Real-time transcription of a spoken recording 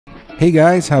Hey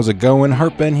guys, how's it going?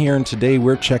 Heartben here, and today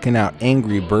we're checking out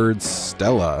Angry Birds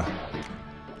Stella.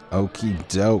 Okie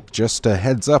doke. Just a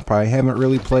heads up, I haven't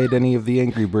really played any of the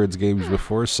Angry Birds games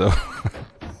before, so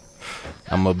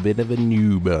I'm a bit of a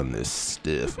noob on this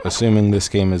stuff. Assuming this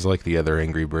game is like the other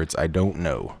Angry Birds, I don't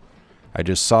know. I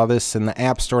just saw this in the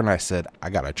App Store and I said,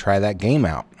 I gotta try that game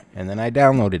out. And then I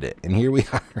downloaded it, and here we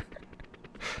are.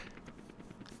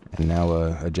 And now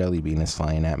a jelly bean is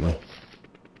flying at me.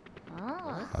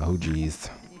 Oh, geez.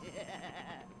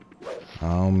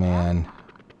 Oh, man.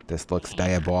 This looks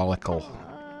diabolical.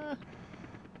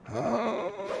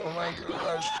 Oh, my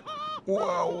gosh.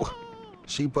 Whoa.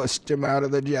 She pushed him out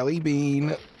of the jelly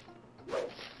bean.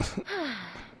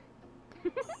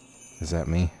 Is that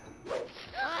me?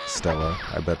 Stella.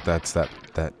 I bet that's that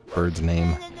bird's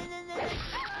name.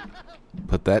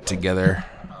 Put that together.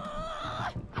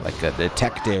 Like a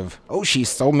detective. Oh, she's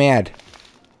so mad.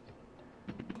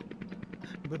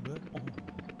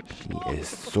 She is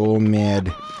so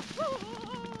mad.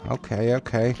 Okay,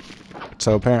 okay.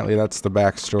 So apparently that's the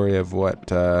backstory of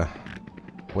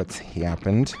what's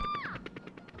happened.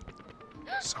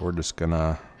 So we're just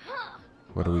gonna...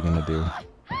 What are we gonna do?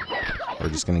 We're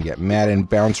just gonna get mad and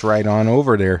bounce right on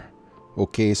over there.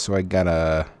 Okay, so I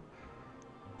gotta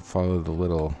follow the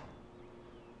little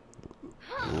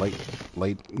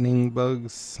lightning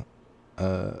bugs.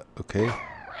 Okay.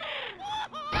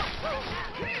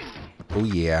 Oh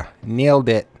yeah, nailed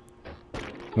it.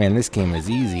 Man, this game is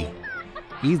easy.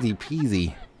 Easy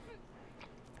peasy.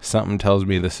 Something tells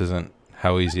me this isn't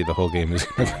how easy the whole game is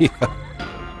gonna be.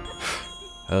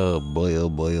 Oh boy, oh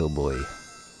boy, oh boy.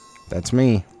 That's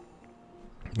me.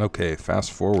 Okay,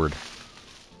 fast forward.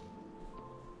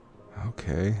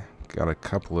 Okay, got a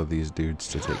couple of these dudes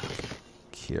to take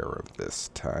care of this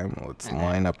time. Let's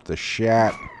line up the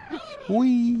shot.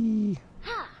 Whee!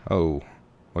 Oh,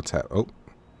 what's that? Oh.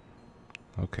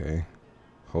 Okay.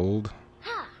 Hold.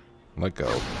 Let go.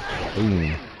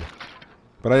 Boom.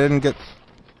 But I didn't get...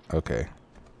 Okay.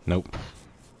 Nope.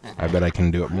 I bet I can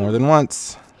do it more than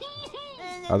once.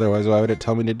 Otherwise, why would it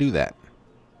tell me to do that?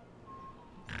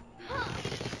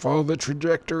 Follow the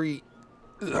trajectory.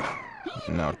 Ugh.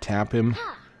 Now tap him.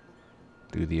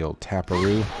 Do the old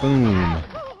taparoo. Boom.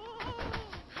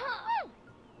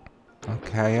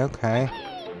 Okay, okay.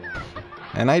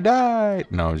 And I died.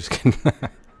 No, I'm just kidding.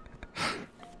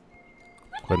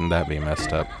 Wouldn't that be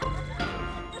messed up?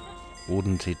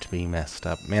 Wouldn't it be messed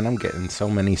up? Man, I'm getting so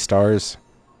many stars.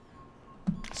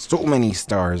 So many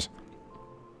stars.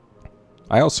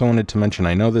 I also wanted to mention,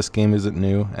 I know this game isn't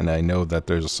new, and I know that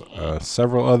there's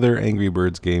several other Angry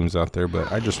Birds games out there, but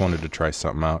I just wanted to try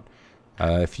something out.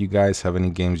 If you guys have any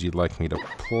games you'd like me to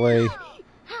play,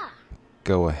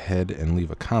 go ahead and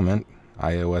leave a comment.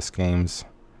 iOS games.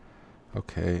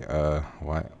 Okay,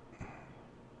 why?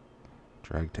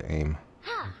 Drag to aim.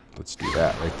 Let's do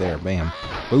that right there. Bam.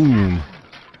 Boom.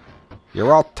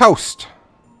 You're all toast.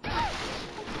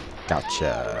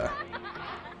 Gotcha.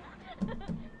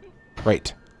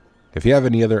 Right. If you have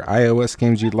any other iOS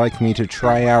games you'd like me to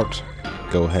try out,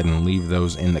 go ahead and leave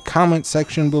those in the comment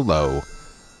section below.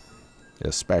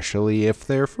 Especially if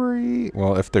they're free.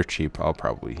 Well, if they're cheap, I'll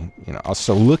probably, I'll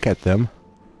still look at them.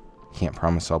 Can't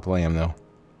promise I'll play them, though.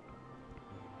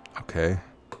 Okay.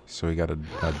 So we got a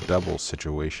double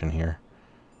situation here.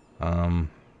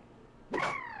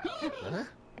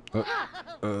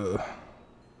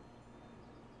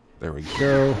 There we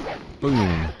go.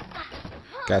 Boom.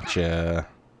 Gotcha.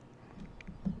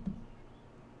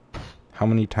 How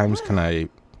many times can I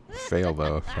fail,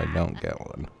 though, if I don't get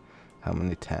one? How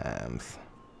many times?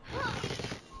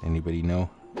 Anybody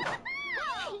know?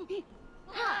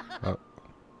 Oh.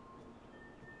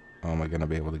 Am I gonna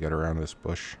be able to get around this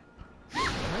bush?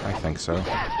 I think so.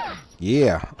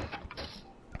 Yeah.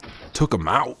 Took him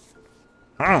out.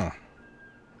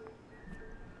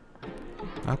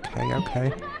 Okay,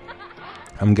 okay.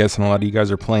 I'm guessing a lot of you guys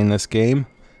are playing this game.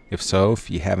 If so, if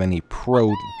you have any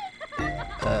pro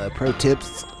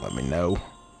tips, let me know.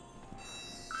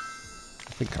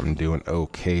 I think I'm doing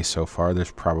okay so far.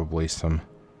 There's probably some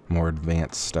more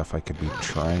advanced stuff I could be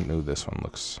trying. Ooh, this one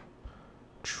looks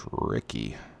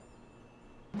tricky.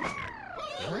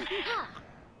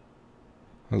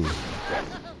 Ooh.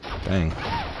 Dang.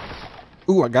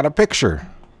 Ooh, I got a picture.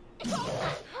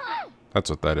 That's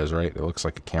what that is, right? It looks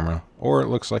like a camera. Or it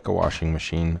looks like a washing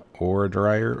machine. Or a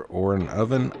dryer. Or an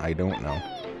oven. I don't know.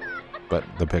 But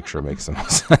the picture makes the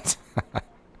most sense.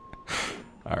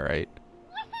 Alright.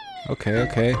 Okay,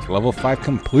 okay. Level 5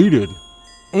 completed.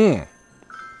 Should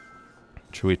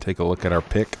we take a look at our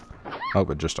pic? Oh,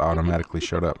 it just automatically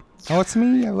showed up. Oh, it's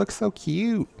me. I look so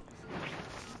cute.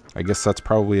 I guess that's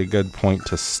probably a good point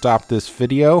to stop this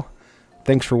video.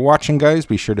 Thanks for watching, guys.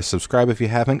 Be sure to subscribe if you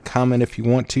haven't, comment if you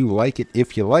want to, like it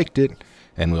if you liked it,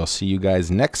 and we'll see you guys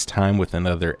next time with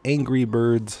another Angry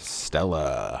Birds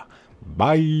Stella.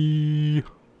 Bye!